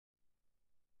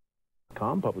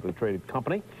SportsLine.com, publicly traded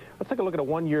company. Let's take a look at a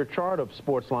one-year chart of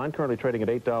SportsLine, currently trading at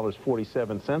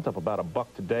 $8.47, up about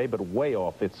 $1 today, but way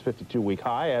off its 52-week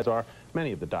high, as are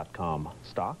many of the .com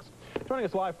stocks. Joining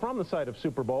us live from the site of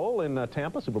Super Bowl in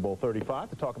Tampa, Super Bowl 35,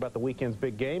 to talk about the weekend's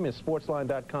big game is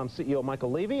SportsLine.com CEO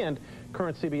Michael Levy and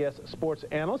current CBS sports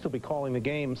analyst who'll be calling the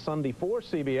game Sunday for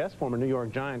CBS, former New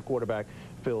York Giant quarterback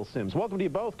Phil Simms. Welcome to you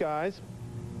both, guys.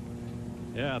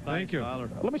 Yeah, thank you. Tyler.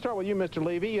 Let me start with you, Mr.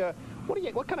 Levy.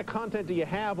 What kind of content do you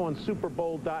have on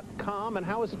SuperBowl.com, and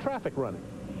how is the traffic running?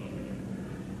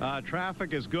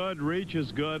 Traffic is good, reach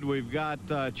is good. We've got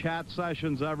chat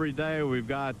sessions every day. We've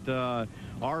got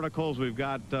articles. We've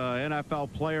got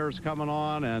NFL players coming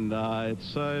on, and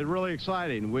it's really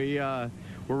exciting.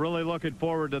 We're really looking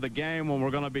forward to the game when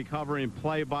we're going to be covering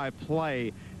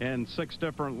play-by-play in 6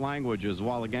 different languages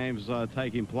while the game's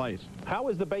taking place. How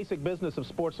is the basic business of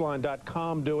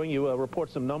SportsLine.com doing? You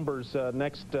report some numbers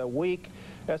next week.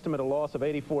 Estimate a loss of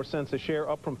 84 cents a share,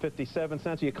 up from 57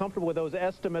 cents. Are you comfortable with those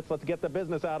estimates? Let's get the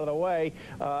business out of the way.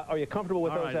 Are you comfortable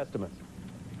with those estimates?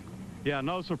 Yeah,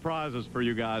 no surprises for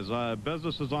you guys.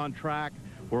 Business is on track.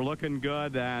 We're looking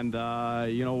good, and,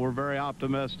 you know, we're very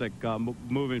optimistic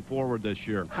moving forward this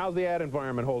year. How's the ad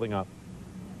environment holding up?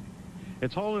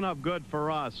 It's holding up good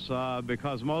for us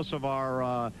because most of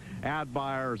our ad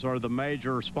buyers are the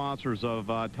major sponsors of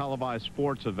televised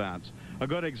sports events. A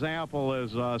good example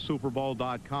is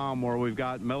SuperBowl.com, where we've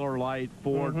got Miller Lite,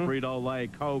 Ford, Frito-Lay,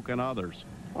 Coke, and others.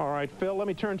 All right, Phil, let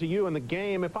me turn to you in the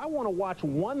game. If I want to watch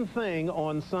one thing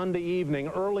on Sunday evening,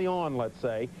 early on, let's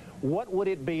say, what would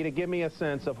it be to give me a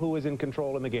sense of who is in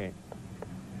control in the game?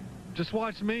 Just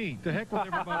watch me. To heck with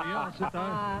everybody else.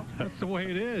 That's the way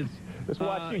it is. Just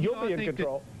watch you. You'll be in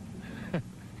control.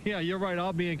 Yeah, you're right.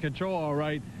 I'll be in control, all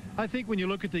right. I think when you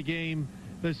look at the game,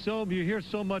 you hear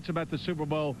so much about the Super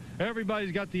Bowl.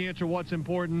 Everybody's got the answer what's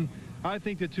important. I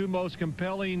think the 2 most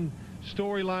compelling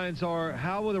storylines are,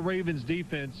 how will the Ravens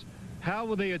defense, how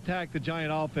will they attack the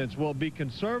Giant offense? Will it be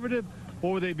conservative,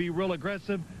 or will they be real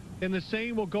aggressive? And the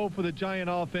same will go for the Giant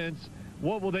offense.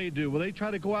 What will they do? Will they try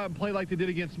to go out and play like they did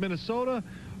against Minnesota,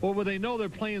 or will they know they're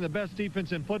playing the best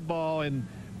defense in football and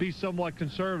be somewhat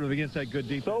conservative against that good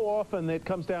defense? So often it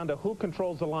comes down to who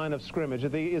controls the line of scrimmage.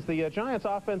 Is the Giants'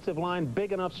 offensive line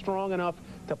big enough, strong enough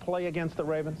to play against the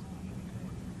Ravens?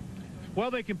 Well,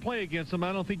 they can play against them.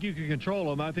 I don't think you can control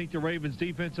them. I think the Ravens'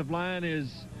 defensive line is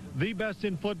the best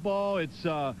in football. It's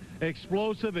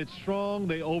explosive. It's strong.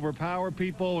 They overpower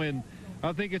people, and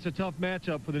I think it's a tough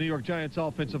matchup for the New York Giants'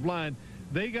 offensive line.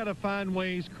 They got to find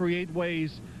ways, create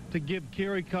ways to give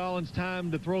Kerry Collins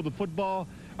time to throw the football.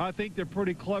 I think they're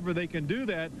pretty clever. They can do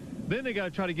that. Then they got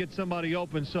to try to get somebody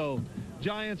open. So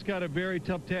Giants got a very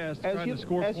tough task trying to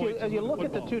score points. As you look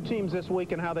at the 2 teams this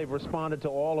week and how they've responded to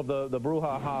all of the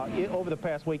brouhaha over the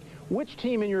past week, which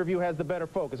team, in your view, has the better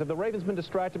focus? Have the Ravens been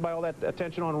distracted by all that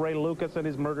attention on Ray Lucas and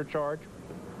his murder charge?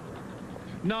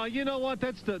 No, you know what?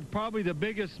 That's probably the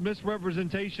biggest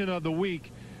misrepresentation of the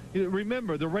week.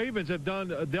 Remember, the Ravens have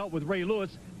dealt with Ray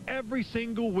Lewis every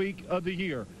single week of the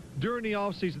year. During the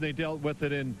offseason, they dealt with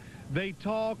it, and they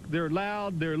talk, they're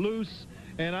loud, they're loose,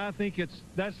 and I think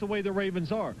that's the way the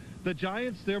Ravens are. The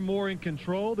Giants, they're more in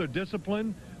control, they're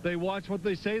disciplined, they watch what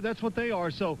they say, that's what they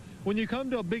are. So when you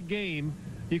come to a big game,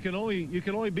 you can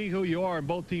only be who you are, and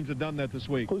both teams have done that this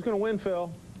week. Who's going to win,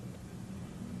 Phil?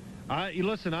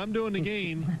 Listen, I'm doing the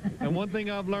game, and one thing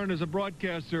I've learned as a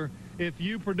broadcaster, if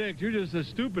you predict, you're just a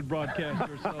stupid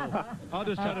broadcaster, so I'll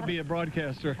just try to be a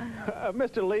broadcaster.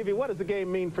 Mr. Levy, what does the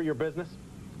game mean for your business?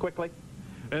 Quickly.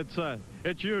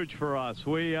 It's huge for us.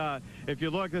 If you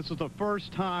look, this is the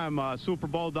first time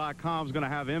SuperBowl.com is going to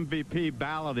have MVP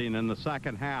balloting in the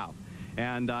second half.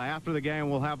 And after the game,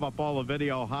 we'll have up all the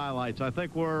video highlights. I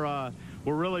think we're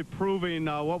really proving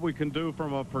what we can do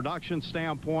from a production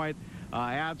standpoint.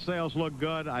 Ad sales look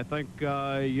good. I think,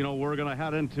 you know, we're going to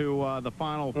head into the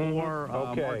Final Four,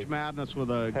 March Madness, with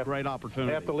a great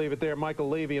opportunity. I have to leave it there. Michael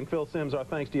Levy and Phil Simms, our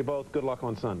thanks to you both. Good luck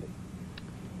on Sunday.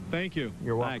 Thank you.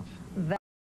 You're welcome. Thanks.